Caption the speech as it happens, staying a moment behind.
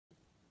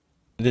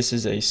This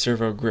is a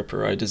servo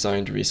gripper I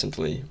designed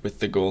recently with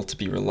the goal to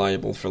be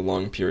reliable for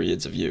long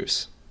periods of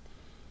use.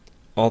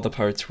 All the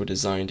parts were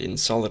designed in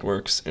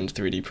SolidWorks and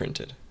 3D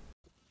printed.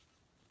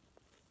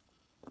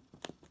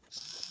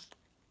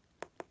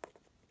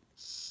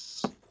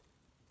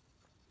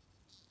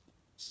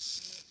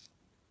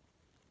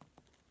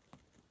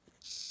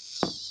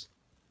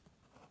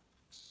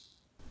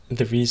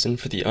 The reason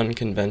for the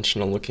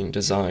unconventional looking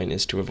design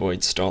is to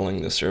avoid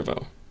stalling the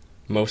servo.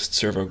 Most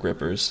servo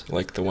grippers,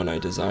 like the one I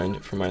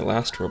designed for my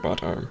last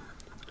robot arm,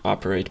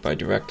 operate by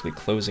directly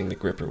closing the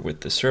gripper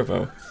with the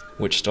servo,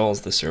 which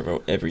stalls the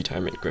servo every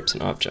time it grips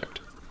an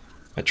object.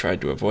 I tried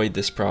to avoid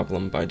this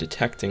problem by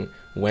detecting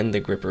when the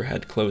gripper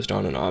had closed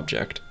on an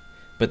object,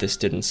 but this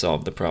didn't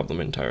solve the problem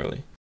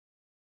entirely.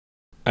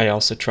 I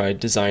also tried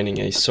designing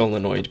a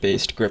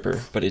solenoid-based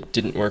gripper, but it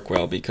didn't work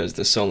well because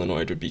the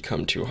solenoid would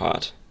become too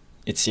hot.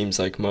 It seems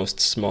like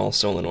most small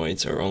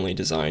solenoids are only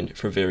designed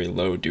for very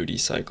low duty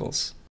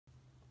cycles.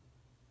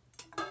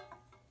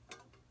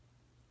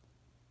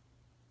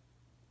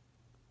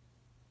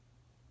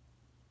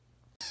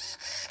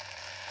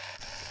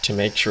 To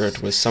make sure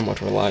it was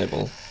somewhat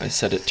reliable, I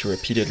set it to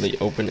repeatedly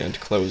open and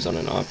close on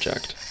an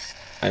object.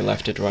 I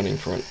left it running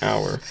for an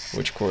hour,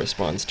 which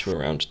corresponds to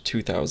around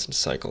 2,000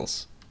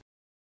 cycles.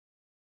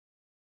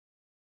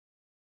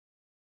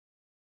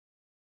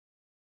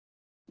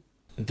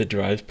 The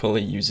drive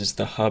pulley uses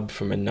the hub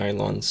from a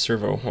nylon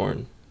servo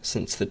horn,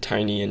 since the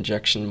tiny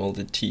injection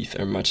molded teeth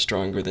are much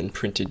stronger than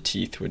printed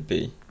teeth would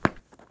be.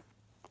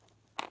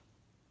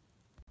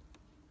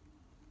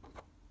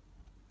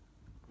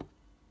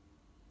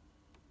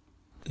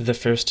 The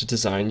first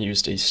design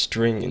used a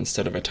string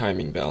instead of a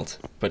timing belt,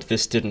 but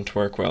this didn't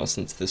work well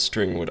since the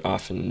string would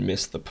often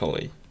miss the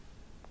pulley.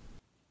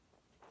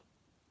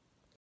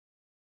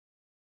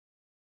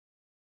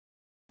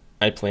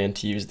 I plan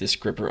to use this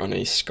gripper on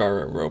a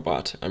SCARA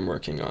robot I'm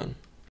working on.